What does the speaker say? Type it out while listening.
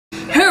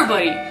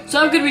everybody! So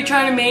I'm gonna be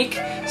trying to make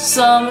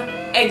some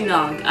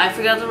eggnog. I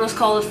forgot what it was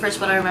called at first,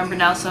 but I remember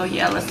now, so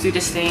yeah, let's do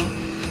this thing.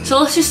 So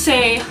let's just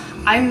say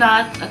I'm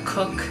not a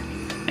cook.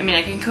 I mean,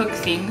 I can cook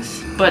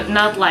things, but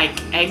not like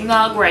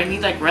eggnog where I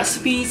need like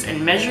recipes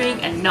and measuring,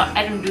 and no,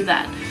 I don't do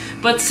that.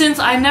 But since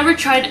I never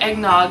tried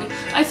eggnog,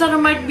 I thought it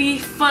might be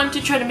fun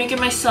to try to make it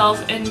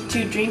myself and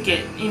to drink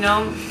it, you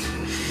know?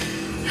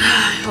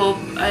 I hope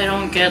I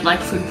don't get like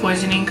food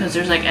poisoning because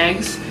there's like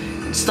eggs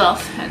and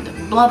stuff and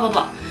blah blah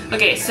blah.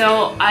 Okay,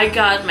 so I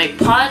got my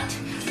pot,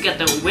 I got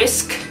the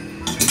whisk,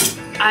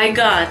 I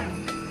got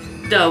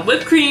the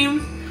whipped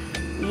cream,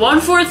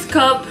 1/4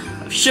 cup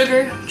of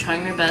sugar, I'm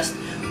trying my best.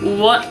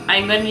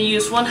 I'm gonna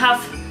use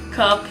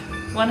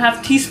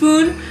 1/2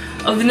 teaspoon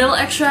of vanilla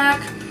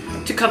extract,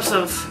 2 cups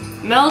of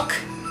milk,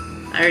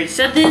 I already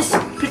said this,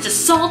 pinch of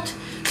salt,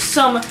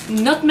 some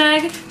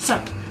nutmeg,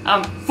 some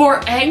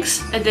 4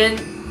 eggs, and then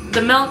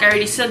the milk, I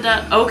already said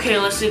that. Okay,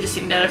 let's do this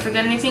thing. Did I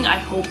forget anything? I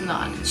hope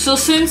not. So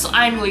since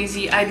I'm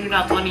lazy, I do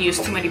not want to use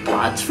too many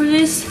pots for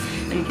this,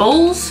 and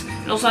bowls,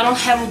 and also I don't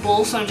have a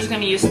bowl, so I'm just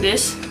gonna use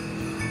this.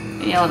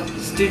 And yeah,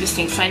 let's do this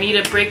thing. So I need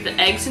to break the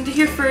eggs into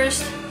here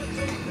first.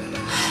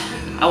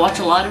 I watch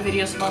a lot of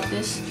videos about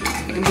this.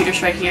 My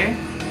computer's right here.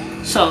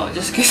 So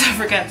just in case I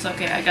forget, so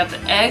okay, I got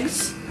the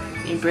eggs.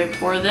 You break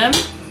 4 of them.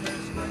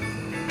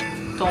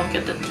 Don't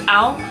get the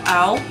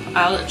ow,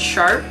 that's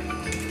sharp.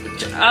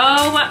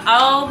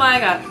 Oh my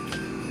god.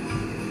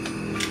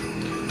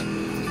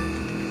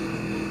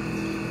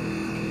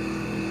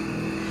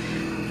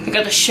 I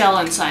got the shell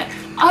inside.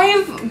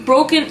 I've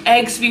broken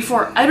eggs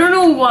before. I don't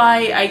know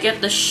why I get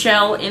the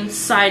shell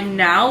inside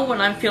now when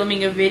I'm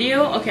filming a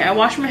video. Okay, I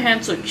wash my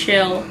hands, so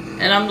chill.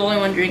 And I'm the only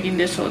one drinking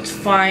this, so it's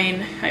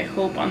fine. I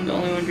hope I'm the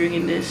only one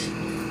drinking this.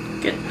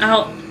 Get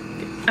out.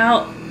 Get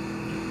out.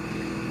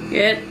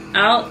 Get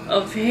out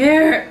of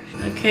here.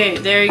 Okay,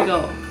 there you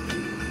go.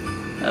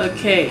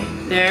 Okay,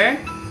 there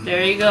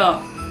you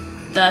go.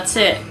 That's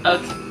it.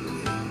 Okay.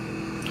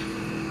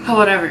 Oh,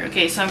 whatever.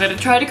 Okay, so I'm gonna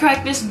try to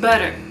crack this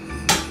better.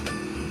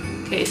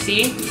 Okay,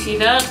 see? You see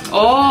that?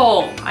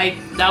 Oh,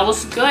 that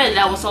was good.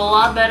 That was a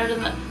lot better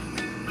than that.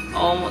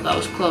 Oh, that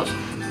was close.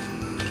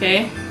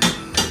 Okay.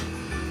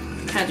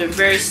 Hands are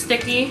very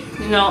sticky.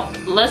 You know,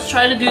 let's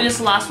try to do this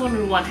last one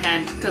with one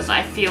hand because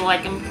I feel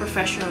like I'm a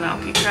professional now.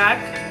 Okay, crack.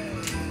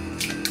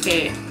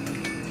 Okay.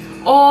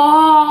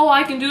 Oh,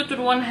 I can do it with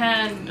one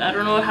hand. I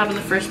don't know what happened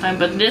the first time,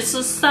 but this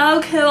is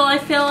so cool. I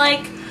feel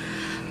like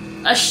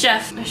a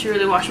chef. I should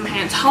really wash my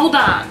hands. Hold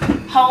on.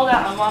 Hold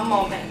on one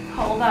moment.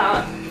 Hold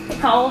on.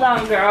 Hold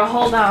on, girl.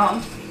 Hold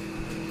on.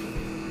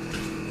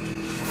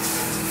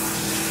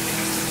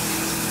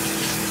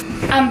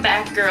 I'm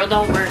back, girl.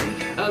 Don't worry.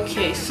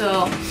 Okay,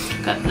 so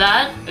got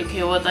that.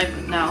 Okay, what do I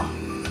put now?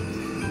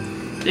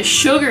 The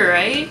sugar,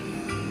 right?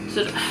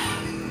 So,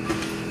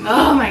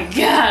 oh my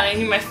god, I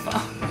need my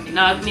phone.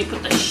 Now I need to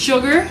put the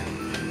sugar.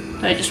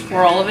 I just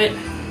pour all of it.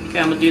 Okay,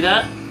 I'm gonna do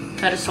that.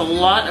 That is a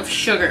lot of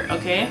sugar,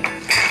 okay?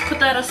 Put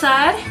that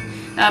aside.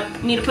 I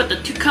need to put the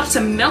 2 cups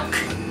of milk.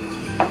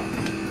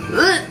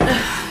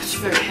 It's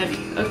very heavy.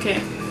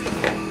 Okay.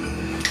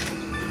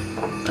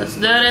 Let's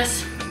do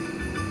this.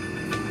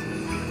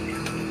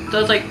 So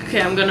it's like,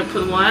 okay, I'm gonna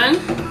put 1.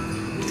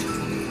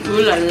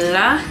 Ooh la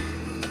la.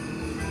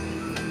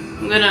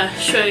 I'm gonna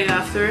show you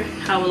after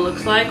how it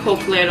looks like.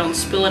 Hopefully I don't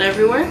spill it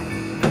everywhere.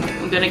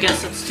 I'm gonna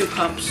guess that's 2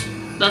 cups.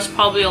 That's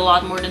probably a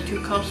lot more than 2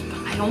 cups, but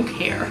I don't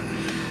care.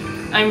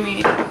 I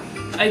mean,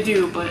 I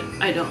do, but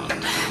I don't.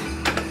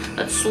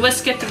 Let's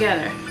whisk it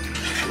together.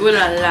 Ooh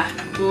la la.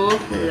 Ooh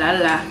la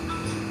la.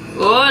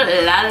 Ooh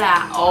la la.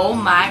 Oh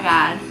my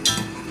god.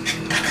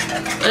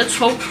 Let's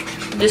hope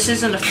this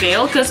isn't a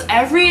fail, because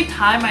every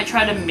time I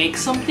try to make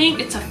something,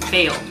 it's a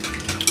fail.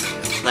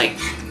 Like,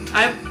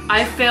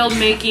 I failed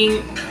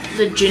making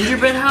the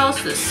gingerbread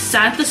house, the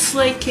Santa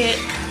sleigh kit,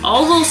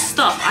 all those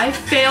stuff. I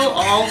fail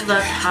all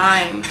the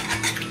time.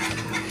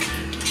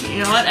 You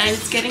know what? And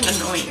it's getting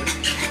annoying.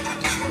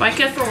 Why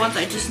can't for once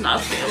I just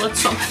not fail at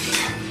something?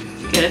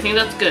 Okay, I think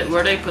that's good.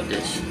 Where do I put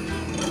this?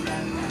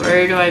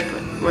 Where do I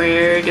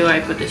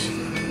put this?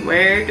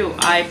 Where do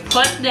I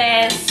put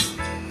this?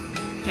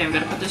 Okay, I'm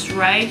gonna put this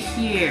right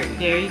here.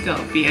 There you go.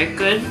 Be a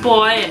good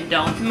boy and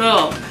don't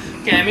move.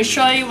 Okay, let me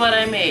show you what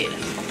I made.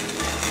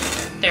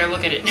 There,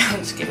 look at it. I'm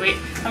just kidding. Wait,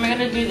 how am I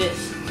gonna do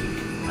this?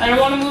 I don't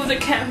want to move the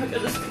camera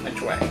because it's too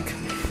much work.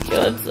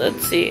 Okay,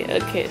 let's see.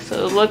 Okay,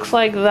 so it looks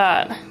like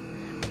that.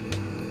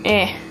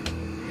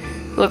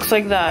 Looks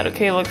like that.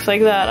 Okay, looks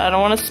like that. I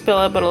don't want to spill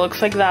it, but it looks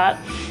like that.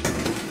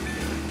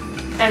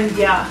 And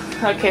yeah.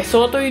 Okay, so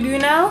what do we do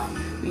now?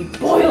 We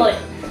boil it.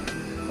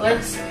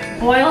 Let's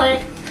boil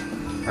it.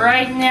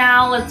 Right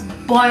now, let's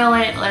boil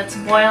it. Let's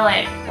boil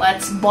it.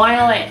 Let's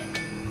boil it.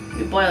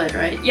 You boil it,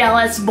 right? Yeah,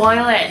 let's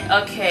boil it.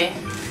 Okay.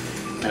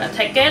 I'm gonna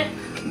take it,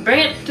 bring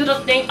it to the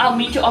thing. I'll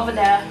meet you over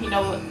there. You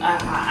know,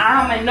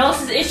 my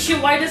nose is itchy.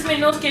 Why does my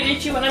nose get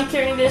itchy when I'm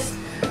carrying this?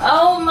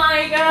 Oh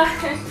my god.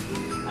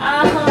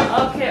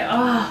 Okay.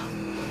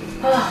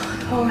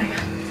 Oh my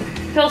god.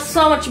 Feels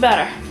so much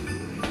better.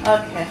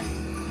 Okay.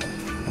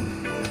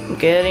 I'm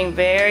getting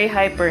very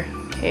hyper.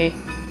 Okay.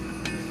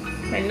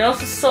 My nose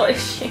is so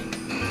itchy.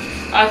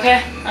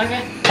 Okay,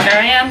 there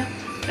I am.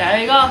 There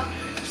you go.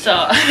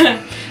 So,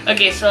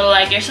 okay, so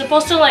like you're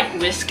supposed to like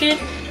whisk it,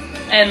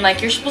 and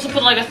like you're supposed to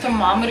put like a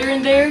thermometer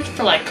in there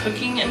for like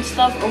cooking and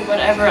stuff or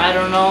whatever. I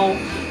don't know.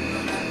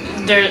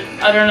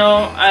 I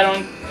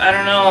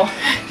don't know.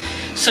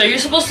 So you're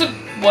supposed to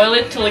boil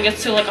it till it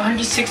gets to like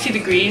 160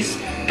 degrees,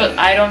 but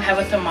I don't have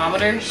a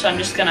thermometer, so I'm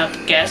just gonna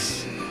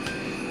guess.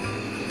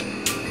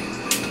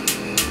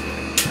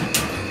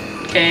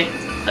 Okay,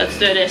 let's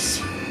do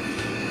this.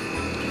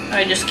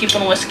 I just keep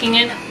on whisking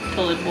it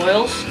till it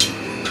boils.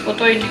 What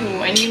do?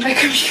 I need my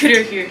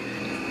computer here.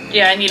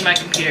 Yeah, I need my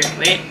computer.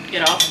 Wait,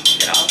 get off.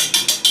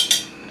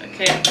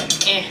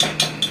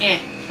 Okay,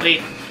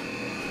 wait.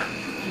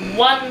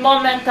 One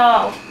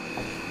momento.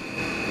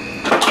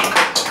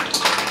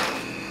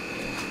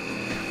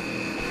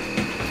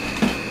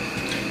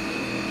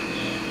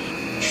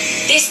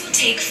 This will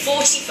take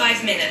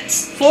 45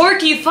 minutes.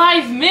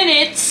 45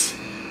 minutes?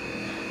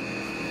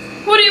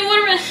 What do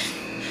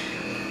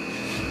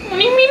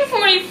you mean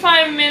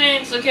 45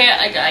 minutes? Okay,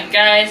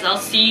 guys, I'll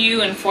see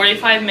you in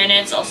 45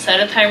 minutes. I'll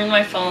set a timer on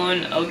my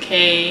phone.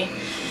 Okay.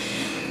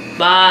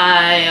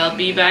 Bye. I'll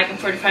be back in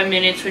 45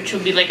 minutes, which will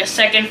be like a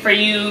second for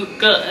you.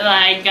 Good.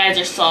 Like, guys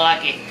are so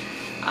lucky.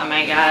 Oh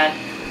my god.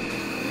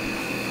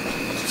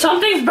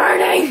 Something's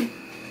burning!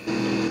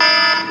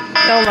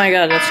 Oh my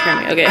god, that's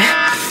scared me. Okay.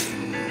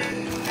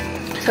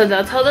 So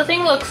that's how the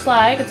thing looks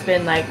like. It's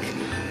been like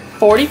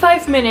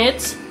 45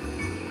 minutes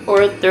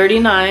or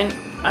 39.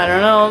 I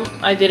don't know.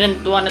 I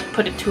didn't want to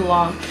put it too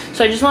long.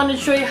 So I just wanted to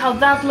show you how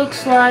that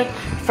looks like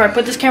before I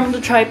put this camera on the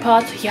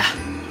tripod. So yeah.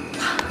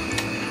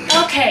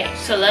 Okay,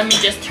 so let me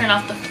just turn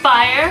off the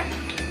fire.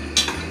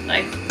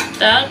 Like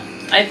that.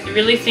 I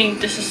really think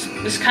this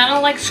is kind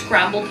of like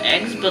scrambled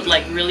eggs, but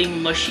like really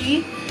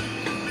mushy.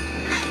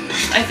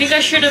 I think I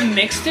should have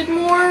mixed it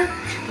more,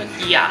 but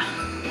yeah.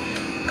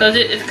 Because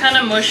it's kind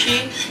of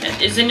mushy.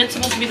 Isn't it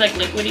supposed to be like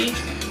liquidy?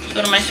 So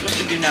what am I supposed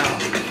to do now?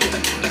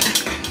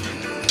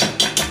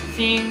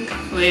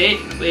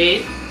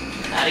 Wait,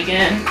 not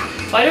again.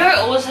 Why do I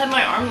always have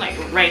my arm like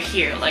right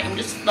here? Like I'm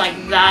just like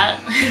that.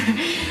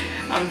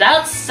 I'm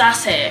that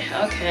sassy.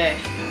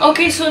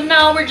 Okay, so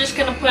now we're just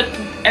gonna put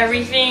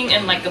everything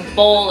in like a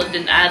bowl and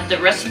then add the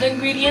rest of the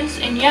ingredients.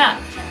 And yeah,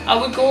 I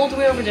would go all the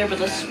way over there, but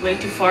that's way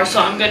too far. So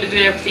I'm gonna do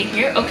everything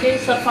here. Okay,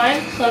 is that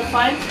fine?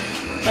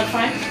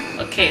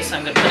 Okay, so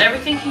I'm gonna put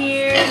everything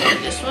here.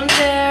 Put this one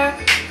there.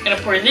 I'm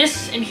gonna pour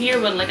this in here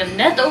with like a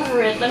net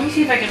over it. Let me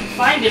see if I can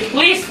find it.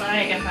 Please tell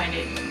me I can find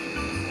it.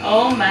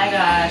 Oh my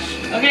gosh.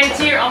 Okay, it's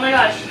here. Oh my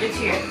gosh. It's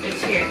here.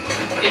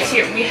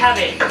 We have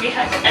it. We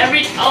have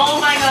oh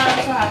my god,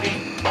 I'm so happy.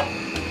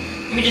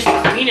 Let me just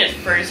clean it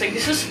first. Like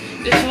this is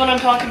what I'm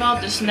talking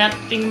about. This net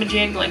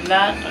thingamajig like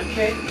that.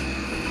 Okay.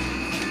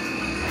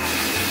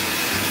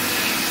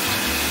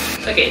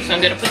 Okay, so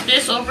I'm gonna put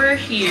this over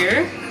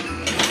here.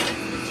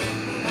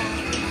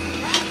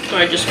 So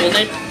I just hold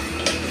it.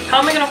 How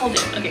am I gonna hold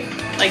it? Okay,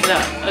 like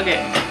that.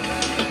 Okay.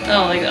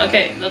 Oh, like that.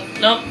 Okay. Nope.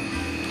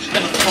 It's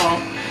gonna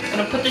fall. I'm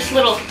gonna put this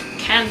little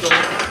candle.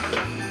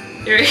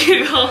 There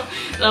you go.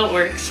 That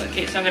works.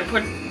 Okay, so I'm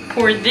gonna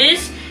pour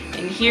this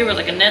in here with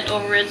like a net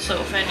over it. So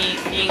if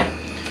anything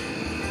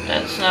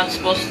that's not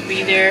supposed to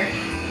be there,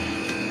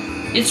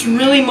 it's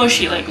really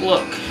mushy. Like,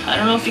 look. I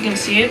don't know if you can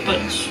see it,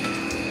 but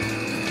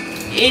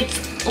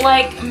it's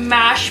like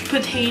mashed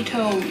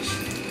potatoes.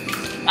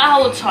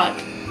 Ow, it's hot.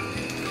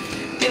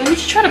 Okay, let me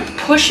just try to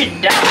push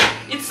it down.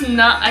 It's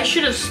not, I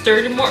should have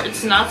stirred it more.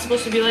 It's not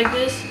supposed to be like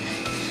this.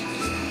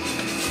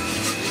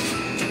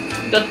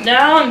 Go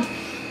down.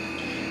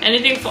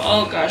 Anything for,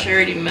 oh gosh, I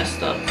already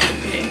messed up.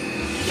 Okay.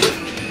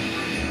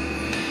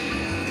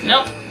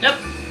 Nope.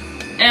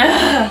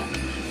 Ugh.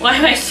 Why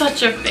am I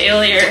such a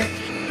failure?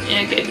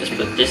 Okay, just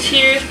put this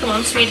here. Come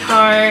on,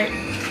 sweetheart.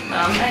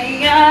 Oh my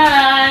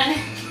god.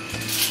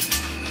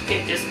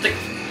 Okay, just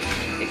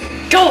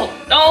go.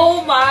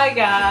 Oh my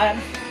god.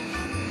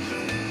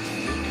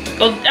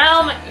 Go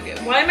down. Okay,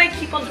 why am I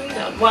keep on doing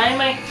that? Why am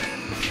I?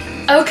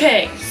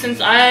 Okay, since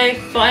I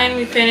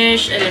finally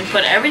finished and then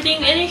put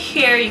everything in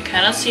here, you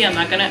kind of see. I'm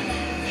not gonna.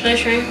 Should I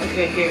show you?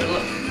 Okay, here,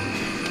 look.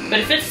 But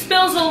if it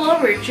spills all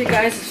over, it's your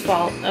guys'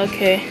 fault.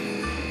 Okay.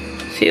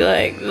 See,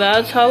 like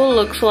that's how it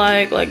looks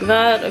like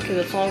that. Okay,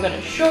 that's all I'm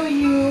gonna show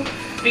you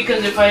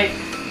because if I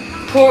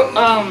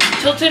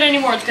tilt it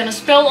anymore, it's gonna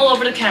spill all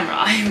over the camera.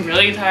 I'm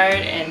really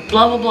tired and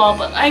blah blah blah,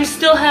 but I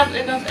still have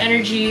enough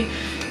energy.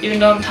 Even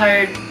though I'm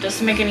tired,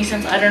 doesn't make any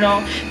sense, I don't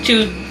know,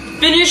 to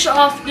finish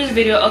off this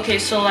video. Okay,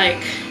 so I'm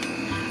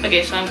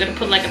gonna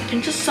put like a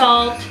pinch of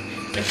salt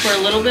and pour a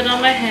little bit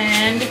on my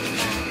hand.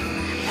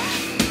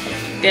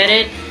 Get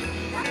it?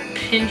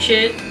 Pinch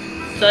it.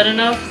 Is that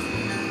enough?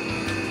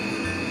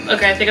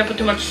 Okay, I think I put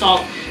too much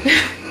salt.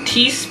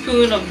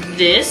 Teaspoon of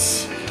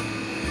this.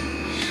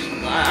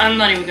 I'm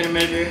not even gonna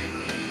measure.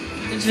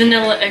 It's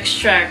vanilla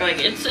extract. Like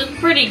it's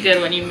pretty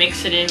good when you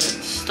mix it in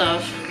with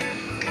stuff.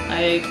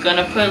 I'm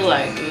gonna put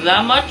like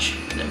that much,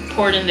 then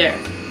pour it in there.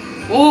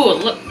 Ooh,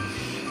 look.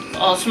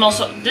 Oh, it smells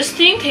so. This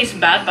thing tastes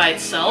bad by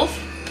itself.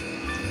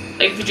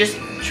 Like if you just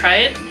try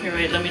it. Here,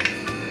 wait, let me.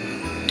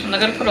 I'm not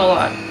gonna put a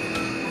lot.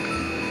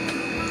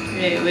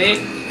 Okay, wait.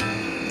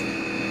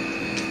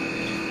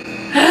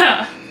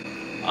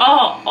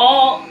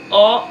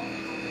 Oh.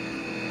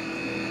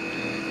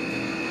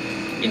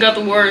 You got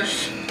the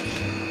worst.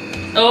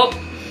 Oh.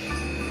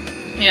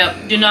 Yeah,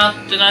 do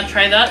not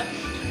try that.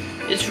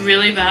 It's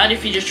really bad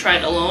if you just try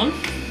it alone.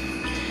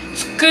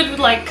 It's good with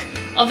like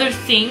other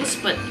things,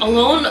 but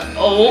alone,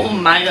 oh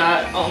my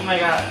god. Oh my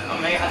god.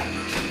 Oh my god.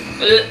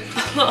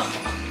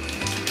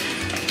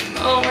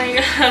 Oh my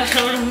god, I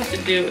don't know what to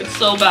do. It's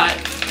so bad.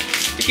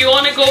 If you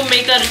want to go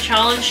make that a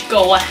challenge,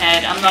 go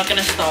ahead. I'm not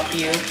gonna stop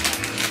you.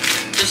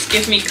 Just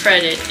give me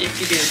credit if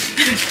you do.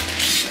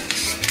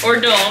 Or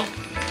don't.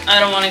 I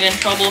don't want to get in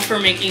trouble for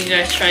making you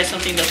guys try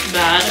something that's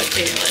bad.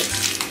 Okay,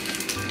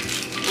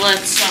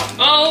 let's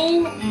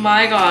oh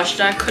my gosh,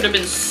 that could have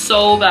been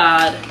so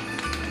bad.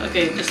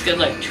 Okay, just get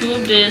like 2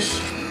 of this.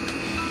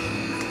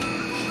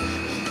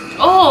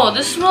 Oh,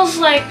 this smells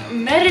like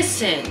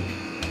medicine.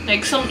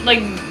 Like some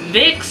like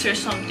Vicks or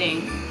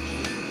something.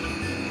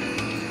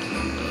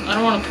 I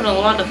don't want to put a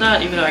lot of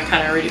that, even though I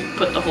kind of already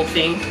put the whole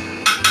thing.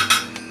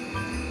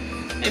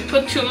 I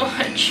put too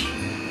much.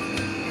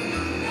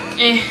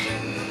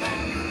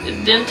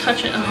 It didn't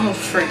touch it. Oh,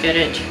 forget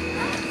it.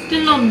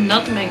 Didn't know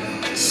nutmeg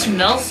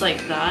smells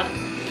like that.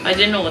 I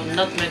didn't know what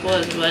nutmeg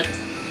was, but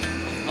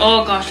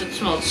oh gosh, it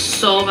smells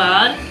so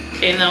bad.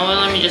 Okay, now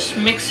let me just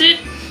mix it.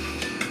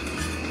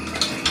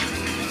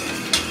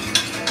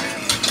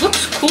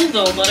 Looks cool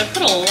though, but I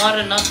put a lot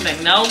of nutmeg.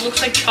 Now it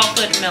looks like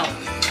chocolate milk.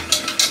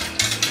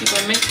 Keep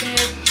on mixing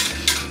it.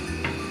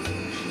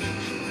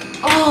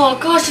 Oh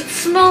gosh, it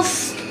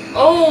smells.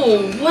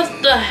 Oh,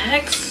 what the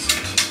heck?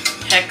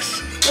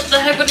 What the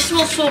heck? But it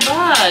smells so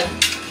bad.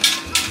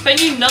 If I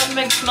knew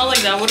nutmeg smelled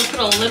like that, I would have put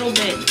a little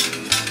bit.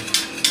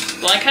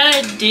 Well, I kind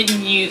of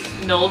didn't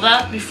know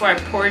that before I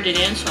poured it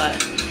in, so I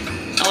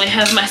only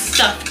have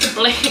myself to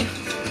blame.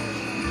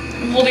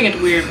 I'm holding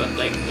it weird, but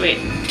like, wait.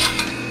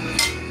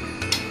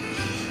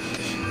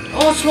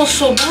 Oh, it smells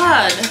so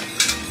bad.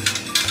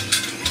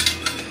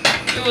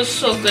 It was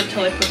so good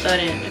till I put that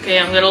in. Okay,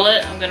 I'm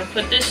gonna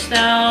put this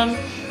down.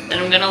 Then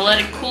I'm gonna let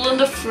it cool in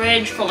the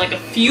fridge for like a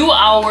few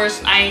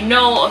hours. I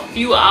know a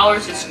few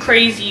hours is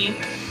crazy.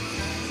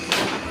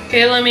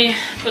 Okay, let me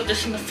put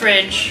this in the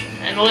fridge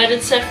and let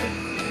it set for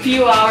a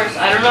few hours.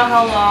 I don't know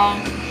how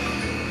long,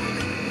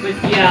 but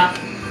yeah,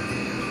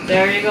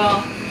 there you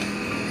go.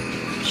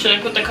 Should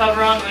I put the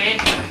cover on? Wait.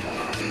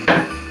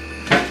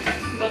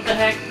 What the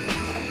heck?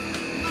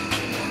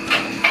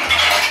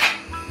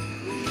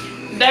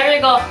 There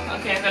you go.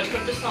 Okay, I'm gonna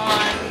put this on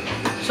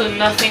so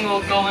nothing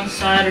will go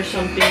inside or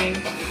something.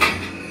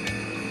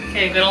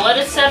 Okay, I'm gonna let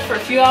it set for a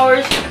few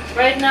hours.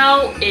 Right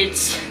now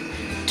it's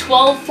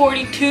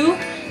 12:42,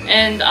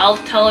 and I'll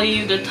tell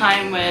you the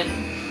time when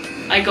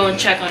I go and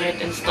check on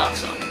it and stuff.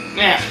 So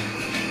yeah,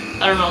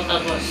 I don't know what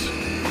that was.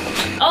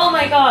 Oh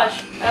my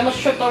gosh, I almost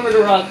tripped over the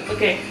rug.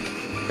 Okay.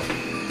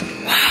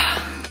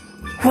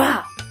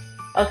 Wow.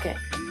 Okay,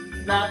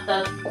 not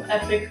that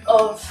epic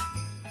of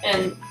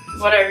and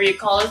whatever you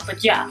call it,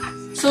 but yeah.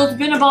 So it's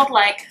been about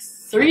like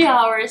 3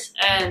 hours,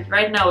 and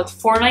right now it's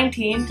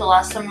 4:19. The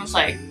last time it was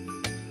like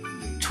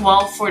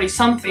 12:40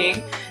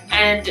 something,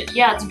 and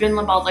yeah, it's been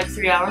about like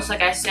 3 hours,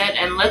 like I said.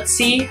 And let's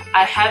see,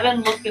 I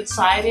haven't looked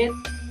inside it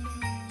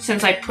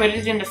since I put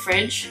it in the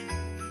fridge.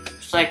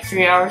 It's like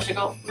 3 hours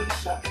ago. What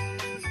is that?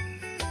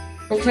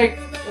 Looks like,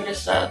 what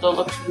is that? That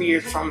looks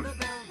weird from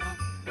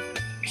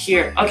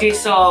here. Okay,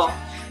 so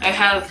I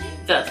have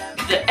the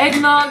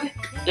eggnog,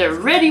 the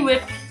ready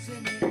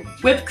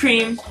whipped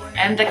cream,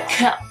 and the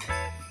cup.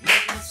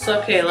 So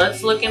okay,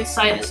 let's look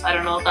inside this. I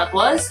don't know what that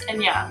was,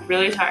 and yeah, I'm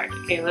really tired.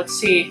 Okay, let's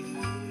see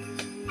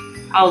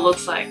how it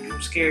looks like.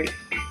 I'm scared.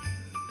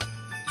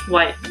 It's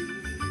white.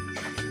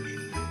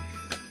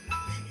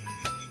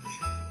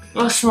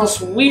 Oh, it smells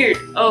weird.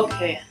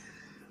 Okay.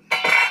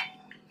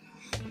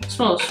 It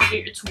smells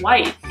weird. It's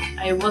white.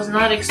 I was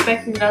not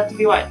expecting that to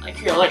be white. Like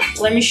here,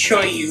 let me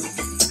show you.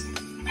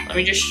 Let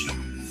me just.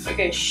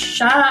 Okay,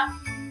 shut up.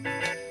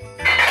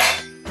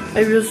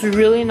 I was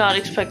really not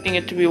expecting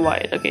it to be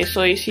white. Okay,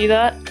 so you see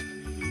that?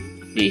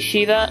 Do you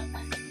see that?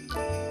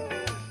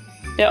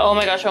 Yeah, oh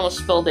my gosh, I almost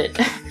spilled it.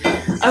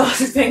 I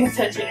wasn't paying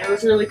attention. It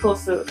was really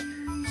close to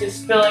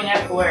just spilling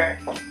everywhere.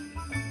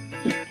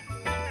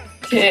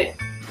 Okay.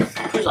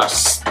 Here's how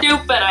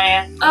stupid I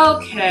am.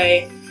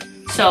 Okay.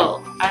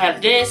 So, I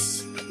have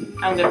this.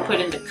 I'm gonna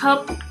put in the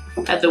cup.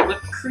 I have the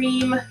whipped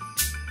cream.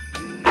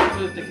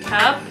 Move the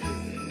cap.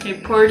 Okay,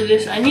 pour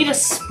this. I need a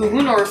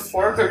spoon or a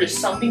fork or just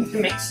something to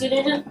mix it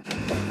in.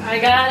 I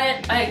got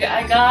it. I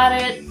got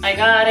it. I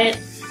got it.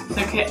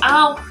 Okay,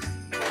 ow.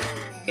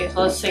 Okay, so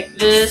let's take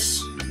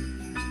this.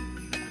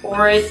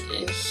 Pour it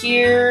in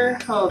here.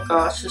 Oh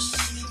gosh, this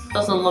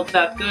doesn't look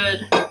that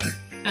good.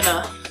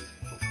 Gonna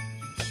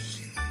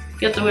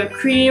get the whipped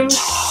cream.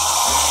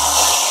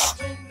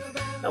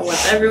 That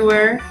went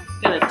everywhere.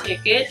 Gonna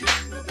take it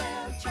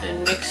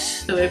and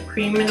mix the whipped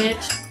cream in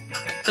it.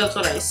 That's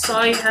what I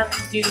saw you have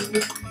to do.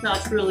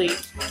 Not really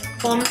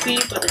bumpy,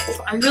 but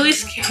I'm really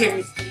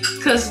scared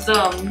because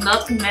the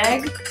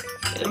nutmeg,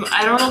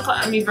 I don't know if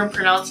I'm even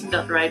pronouncing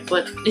that right,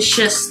 but it's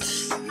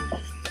just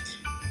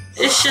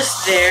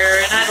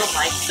there and I don't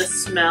like the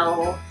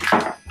smell.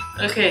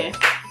 Okay,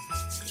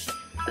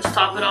 let's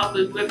top it off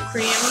with whipped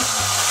cream.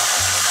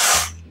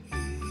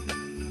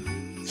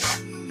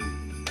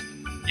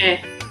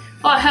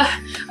 Oh, I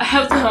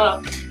have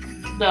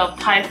the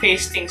pie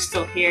face thing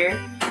still here.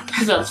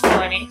 That's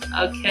funny.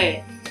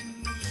 Okay.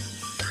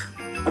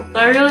 Do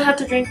I really have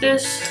to drink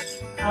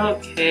this?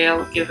 Okay,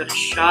 I'll give it a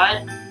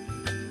shot.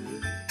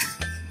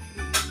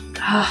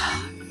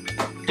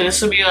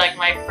 This will be like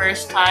my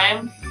first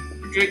time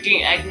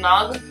drinking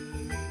eggnog.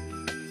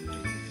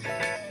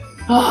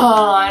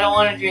 Oh, I don't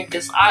want to drink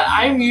this.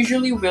 I'm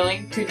usually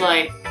willing to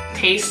like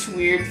taste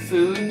weird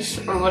foods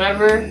or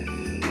whatever.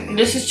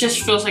 This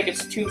just feels like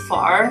it's too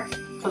far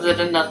because of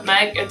the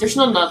nutmeg. If there's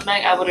no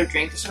nutmeg, I would have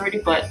drank this already,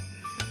 but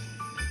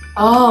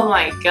oh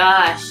my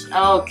gosh.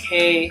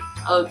 Okay.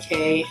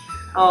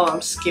 Oh,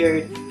 I'm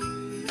scared.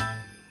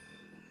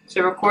 Is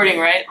it recording,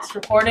 right? It's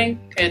recording?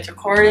 Okay, it's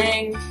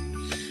recording.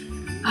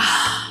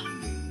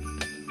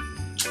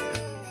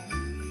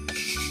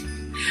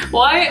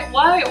 Why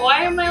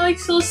am I like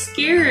so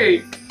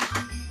scared?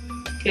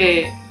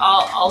 Okay,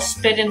 I'll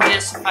spit in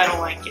this if I don't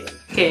like it.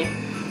 Okay.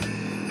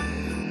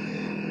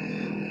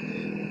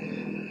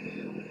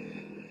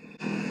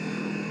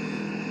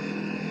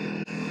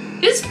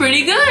 It's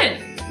pretty good.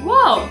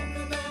 Whoa.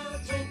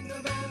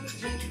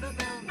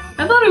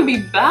 I thought it would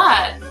be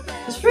bad.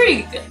 It's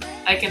pretty good.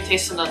 I can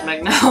taste the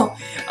nutmeg now.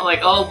 I'm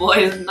like, oh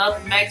boy, the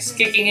nutmeg's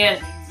kicking in.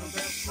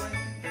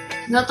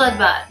 Not that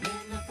bad.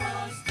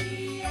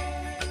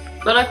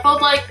 But I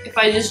felt like if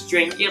I just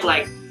drank it,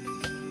 like,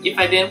 if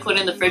I didn't put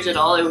it in the fridge at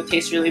all, it would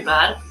taste really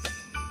bad.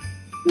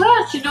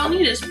 But you don't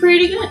need it. It's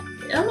pretty good.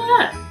 Oh my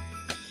god.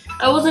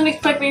 I wasn't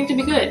expecting it to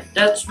be good.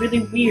 That's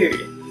really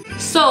weird.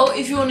 So,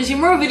 if you want to see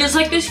more videos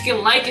like this, you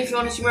can like. If you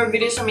want to see more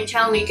videos on my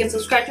channel, you can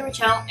subscribe to my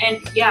channel.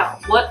 And yeah,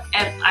 what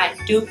am I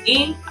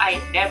doing?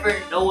 I never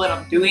know what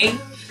I'm doing.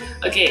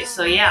 Okay,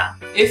 so yeah.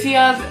 If you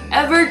have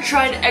ever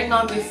tried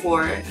eggnog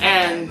before,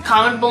 and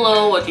comment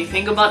below what you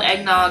think about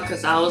eggnog,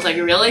 because I was like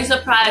really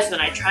surprised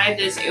when I tried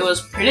this. It was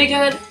pretty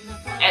good.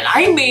 And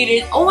I made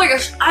it. Oh my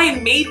gosh, I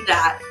made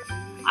that.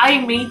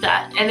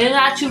 And it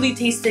actually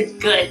tasted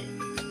good.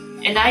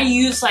 And I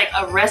used like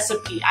a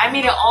recipe. I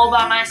made it all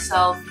by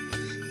myself.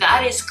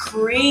 That is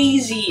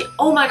crazy.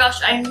 Oh my gosh,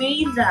 I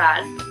made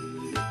that.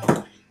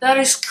 That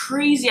is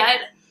crazy.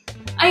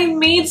 I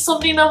made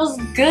something that was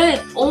good.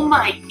 Oh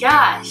my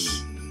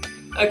gosh.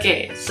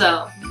 Okay,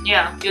 so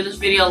yeah, give this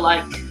video a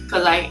like,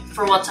 because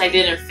for once I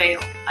didn't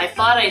fail. I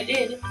thought I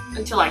did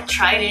until I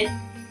tried it.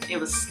 It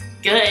was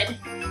good.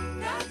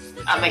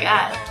 Oh my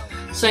god.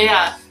 So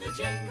yeah,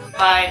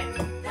 bye.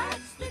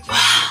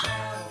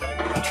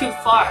 Too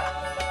far.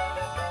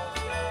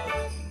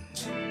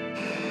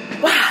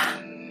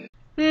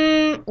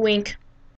 Wink.